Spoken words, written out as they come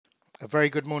A very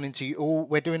good morning to you all.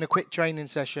 We're doing a quick training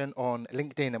session on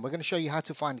LinkedIn and we're going to show you how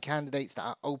to find candidates that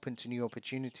are open to new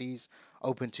opportunities,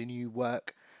 open to new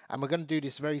work. And we're going to do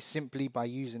this very simply by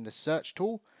using the search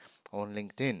tool on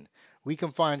LinkedIn. We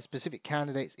can find specific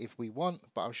candidates if we want,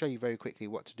 but I'll show you very quickly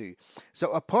what to do.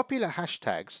 So a popular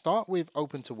hashtag, start with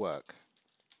open to work.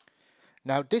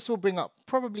 Now this will bring up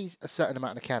probably a certain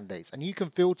amount of candidates and you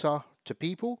can filter to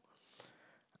people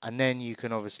and then you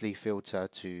can obviously filter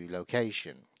to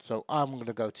location. So I'm going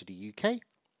to go to the UK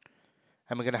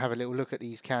and we're going to have a little look at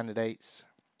these candidates,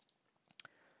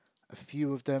 a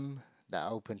few of them that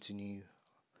are open to new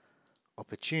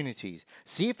opportunities.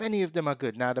 See if any of them are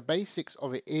good. Now the basics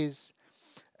of it is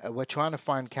we're trying to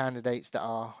find candidates that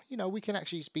are, we can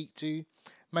actually speak to,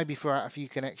 maybe throw out a few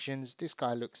connections. This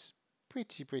guy looks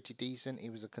pretty decent.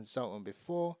 He was a consultant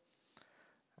before.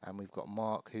 And we've got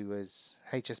Mark, who was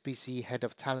HSBC Head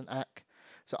of Talent Act.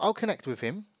 So I'll connect with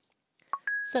him,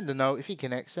 send a note. If he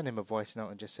connects, send him a voice note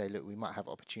and just say, look, we might have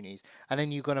opportunities. And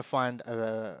then you're going to find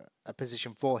a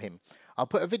position for him. I'll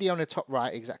put a video on the top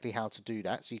right exactly how to do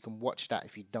that. So you can watch that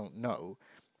if you don't know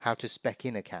how to spec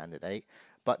in a candidate.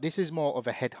 But this is more of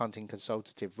a headhunting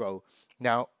consultative role.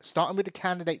 Now, starting with the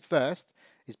candidate first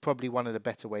is probably one of the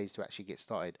better ways to actually get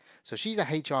started. So she's a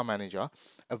HR manager,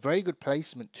 a very good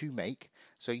placement to make.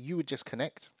 So you would just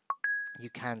connect.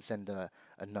 You can send a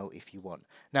note if you want.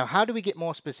 Now, how do we get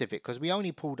more specific? Because we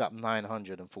only pulled up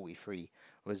 943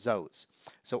 results.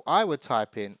 So I would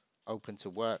type in open to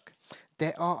work.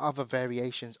 There are other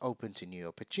variations, open to new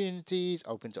opportunities,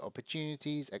 open to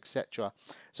opportunities, etc.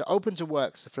 So open to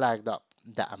work's flagged up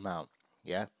that amount,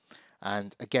 yeah?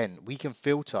 And again, we can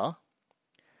filter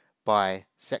by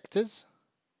sectors.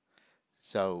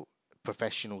 So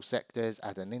professional sectors,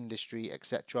 add an industry,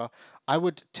 etc. I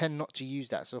would tend not to use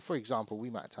that. So for example, we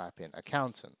might type in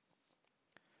accountant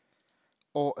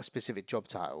or a specific job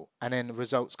title and then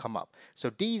results come up. So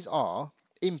these are,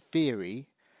 in theory,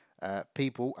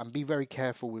 people, and be very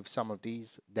careful with some of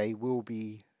these. They will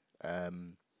be,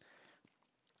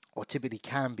 or typically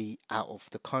can be out of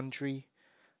the country,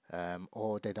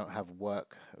 or they don't have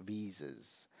work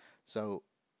visas. So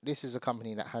this is a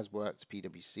company that has worked,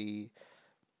 PwC.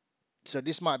 So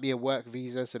this might be a work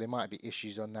visa, so there might be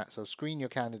issues on that. So screen your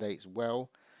candidates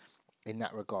well in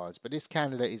that regards. But this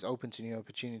candidate is open to new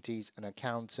opportunities, an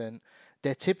accountant.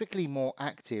 They're typically more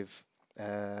active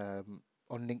on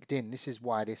LinkedIn. This is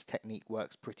why this technique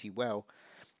works pretty well.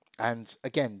 And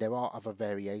again, there are other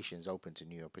variations, open to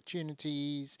new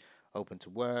opportunities, open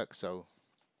to work. So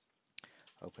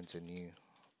open to new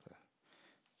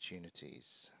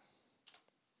opportunities.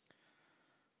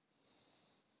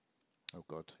 Oh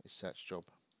God, it's search job.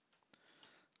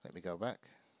 Let me go back.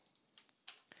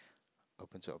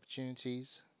 Open to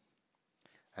opportunities.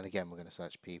 And again, we're going to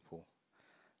search people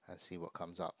and see what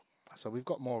comes up. So we've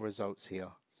got more results here,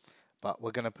 but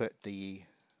we're going to put the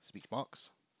speech marks.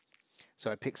 So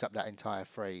it picks up that entire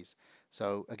phrase.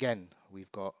 So again,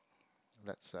 we've got,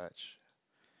 let's search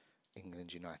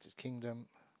England, United Kingdom.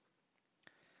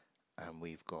 And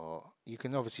we've got, you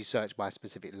can obviously search by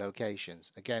specific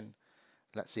locations. Again,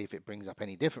 let's see if it brings up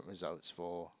any different results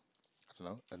for, I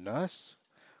don't know, a nurse.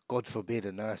 God forbid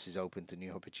a nurse is open to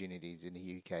new opportunities in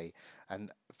the UK.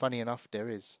 And funny enough, there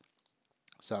is.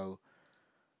 So,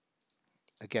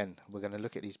 again, we're going to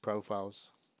look at these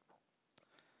profiles.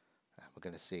 And we're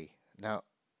going to see. Now,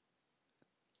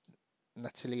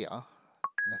 Natalia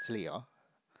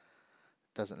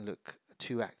doesn't look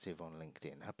too active on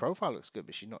LinkedIn. Her profile looks good,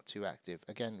 but she's not too active.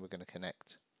 Again, we're going to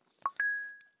connect.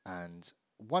 And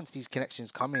once these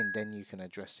connections come in, then you can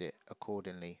address it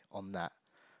accordingly on that.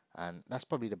 And that's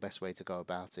probably the best way to go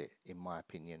about it, in my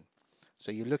opinion.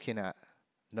 So you're looking at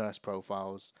nurse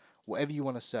profiles, whatever you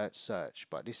want to search.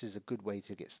 But this is a good way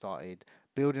to get started,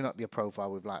 building up your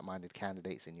profile with like-minded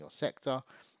candidates in your sector.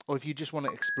 Or if you just want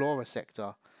to explore a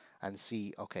sector and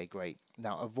see, okay, great.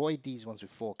 Now, avoid these ones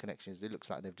with 4 connections. It looks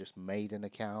like they've just made an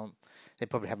account. They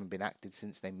probably haven't been active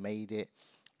since they made it.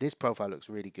 This profile looks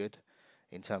really good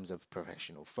in terms of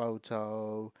professional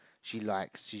photo. She's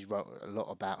wrote a lot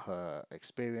about her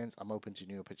experience. I'm open to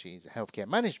new opportunities in healthcare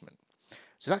management.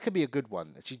 So that could be a good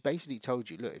one. She's basically told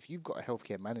you, look, if you've got a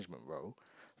healthcare management role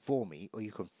for me, or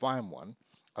you can find one,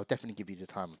 I'll definitely give you the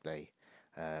time of day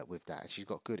with that. And she's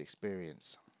got good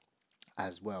experience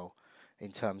as well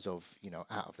in terms of,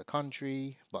 out of the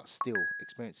country, but still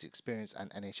experience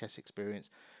and NHS experience.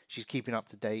 She's keeping up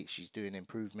to date. She's doing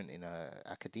improvement in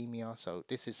academia. So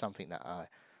this is something that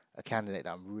a candidate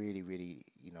that I'm really,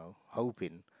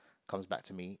 hoping comes back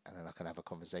to me and then I can have a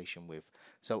conversation with.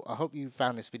 So I hope you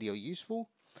found this video useful.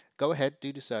 Go ahead,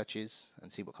 do the searches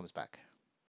and see what comes back.